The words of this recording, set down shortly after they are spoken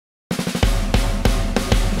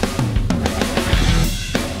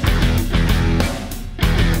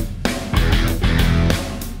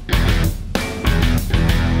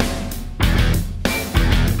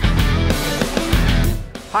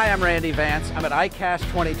Hi, I'm Randy Vance. I'm at ICAST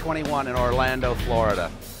 2021 in Orlando, Florida.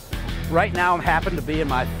 Right now I'm happen to be in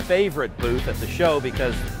my favorite booth at the show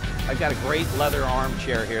because I've got a great leather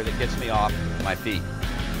armchair here that gets me off my feet.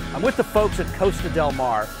 I'm with the folks at Costa Del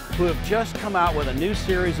Mar who have just come out with a new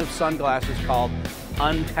series of sunglasses called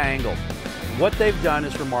Untangled. What they've done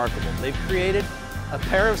is remarkable. They've created a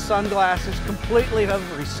pair of sunglasses completely of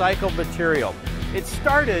recycled material. It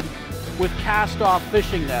started with cast-off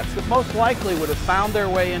fishing nets that most likely would have found their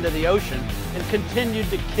way into the ocean and continued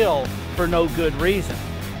to kill for no good reason.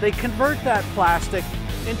 They convert that plastic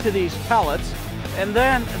into these pellets, and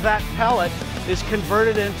then that pellet is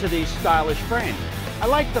converted into these stylish frames. I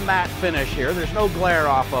like the matte finish here. There's no glare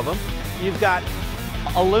off of them. You've got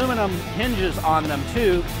aluminum hinges on them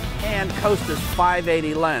too, and Costa's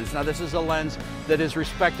 580 lens. Now this is a lens that is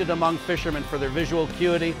respected among fishermen for their visual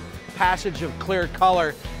acuity, passage of clear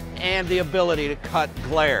color, and the ability to cut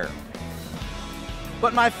glare.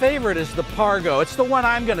 But my favorite is the Pargo. It's the one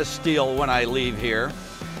I'm going to steal when I leave here.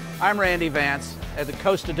 I'm Randy Vance at the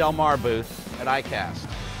Costa Del Mar booth at ICAST.